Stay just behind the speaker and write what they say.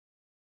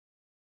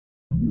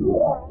Hey,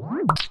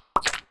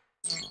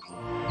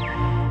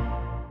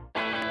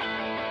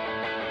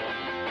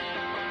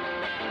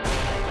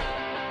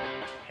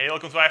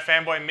 welcome to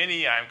iFanboy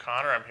Mini. I'm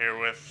Connor. I'm here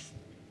with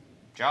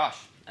Josh.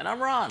 And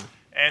I'm Ron.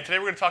 And today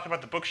we're going to talk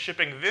about the book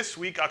shipping this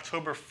week,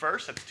 October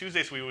 1st. It's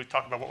Tuesday, so we would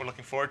talk about what we're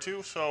looking forward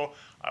to. So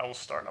I will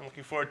start. I'm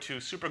looking forward to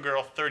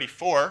Supergirl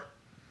 34,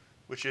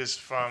 which is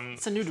from...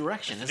 It's a new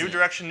direction, isn't it? New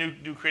direction,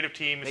 new creative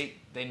team.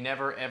 They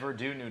never ever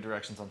do new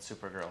directions on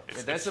Supergirl.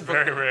 It's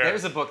very rare.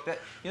 There's a book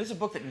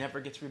that never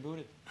gets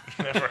rebooted.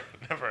 Never.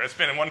 It's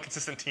been in one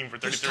consistent team for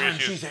 33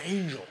 issues. She's an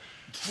angel.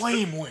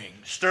 Flame Wing.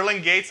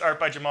 Sterling Gates, art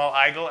by Jamal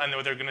Igle, and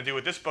what they're going to do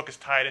with this book is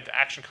tie it into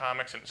Action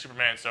Comics and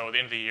Superman, so at the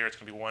end of the year it's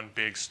going to be one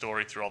big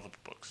story through all the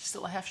books.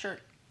 Still a half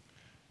shirt?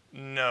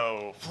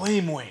 No.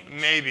 Flame Wing.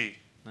 Maybe.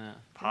 Yeah.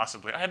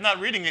 Possibly. I'm not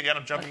reading it yet.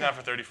 I'm jumping out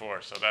for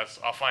 34, so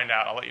I'll find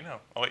out. I'll let you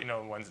know. I'll let you know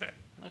on Wednesday.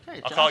 Okay,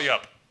 I'll call you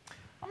up.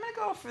 I'm gonna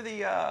go for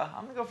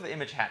the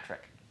Image hat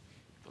trick.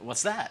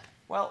 What's that?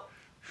 Well,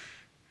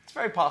 it's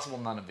very possible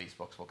none of these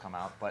books will come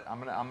out, but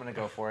I'm gonna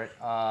go for it.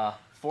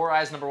 Four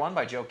Eyes #1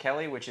 by Joe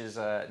Kelly, which is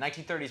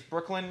 1930s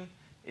Brooklyn.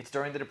 It's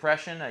during the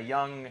Depression. A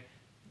young,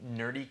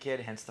 nerdy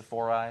kid, hence the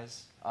four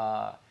eyes.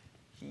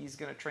 He's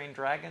gonna train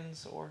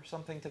dragons or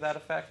something to that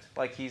effect.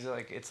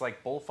 It's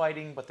like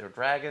bullfighting, but they're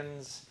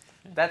dragons.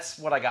 That's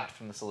what I got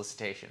from the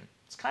solicitation.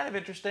 It's kind of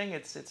interesting.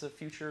 It's a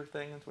future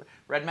thing.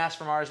 Red Mask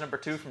from Mars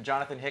 #2 from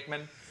Jonathan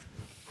Hickman,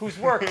 whose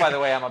work, by the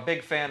way, I'm a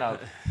big fan of.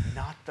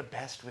 Not the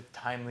best with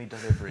timely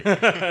delivery.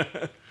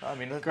 I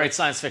mean, great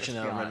science fiction,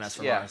 though, Red Mask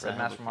from Mars. Yeah, Red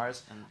Mask from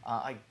Mars.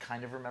 I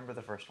kind of remember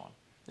the first one.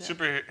 Yeah.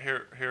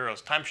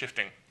 Superheroes, time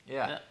shifting.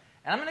 Yeah.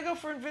 And I'm going to go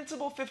for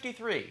Invincible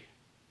 53.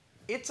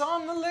 It's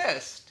on the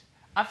list.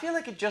 I feel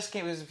like it just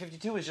came, because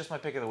 52 was just my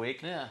pick of the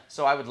week. Yeah.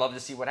 So I would love to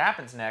see what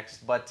happens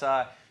next, but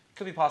it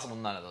could be possible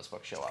none of those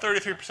books show up.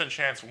 33%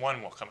 chance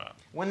one will come out.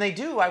 When they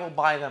do, I will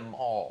buy them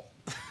all.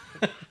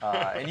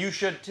 And you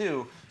should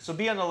too. So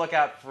be on the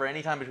lookout for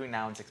any time between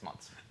now and 6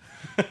 months.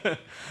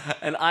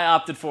 And I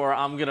opted for,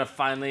 I'm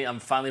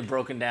finally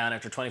broken down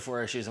after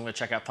 24 issues. I'm going to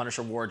check out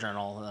Punisher War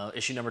Journal,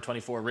 issue number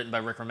 24, written by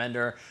Rick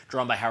Remender,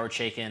 drawn by Howard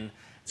Chaykin.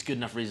 It's good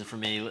enough reason for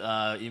me.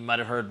 You might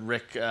have heard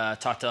Rick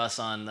talk to us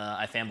on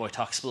iFanboy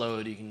Talk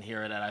Explode. You can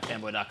hear it at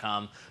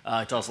iFanboy.com.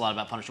 He told us a lot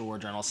about Punisher War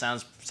Journal.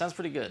 Sounds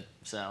pretty good.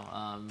 So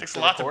takes a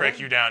lot to break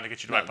you down to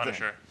get you to buy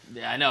Punisher.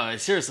 Yeah, I know,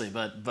 seriously.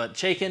 But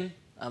Chaykin,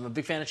 I'm a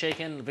big fan of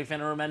Chaykin, a big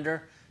fan of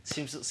Remender.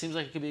 Seems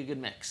like it could be a good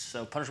mix.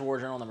 So Punisher War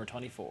Journal number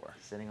 24.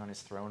 Sitting on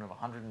his throne of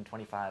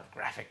 125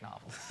 graphic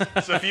novels.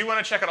 So if you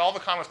want to check out all the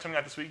comics coming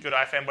out this week, go to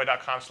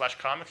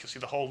ifanboy.com/comics. You'll see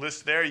the whole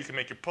list there. You can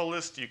make your pull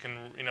list. You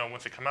can,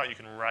 once they come out, you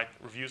can write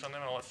reviews on them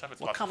and all that stuff. It's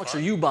what comics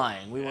are you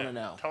buying? We want to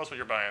know. Tell us what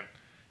you're buying.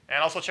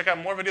 And also check out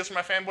more videos from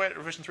iFanboy at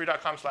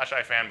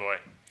revision3.com/ifanboy.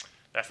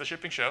 That's the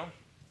shipping show.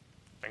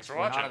 Thanks for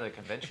watching. Not at a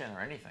convention or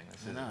anything.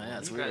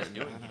 It's weird.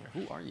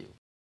 Who are you?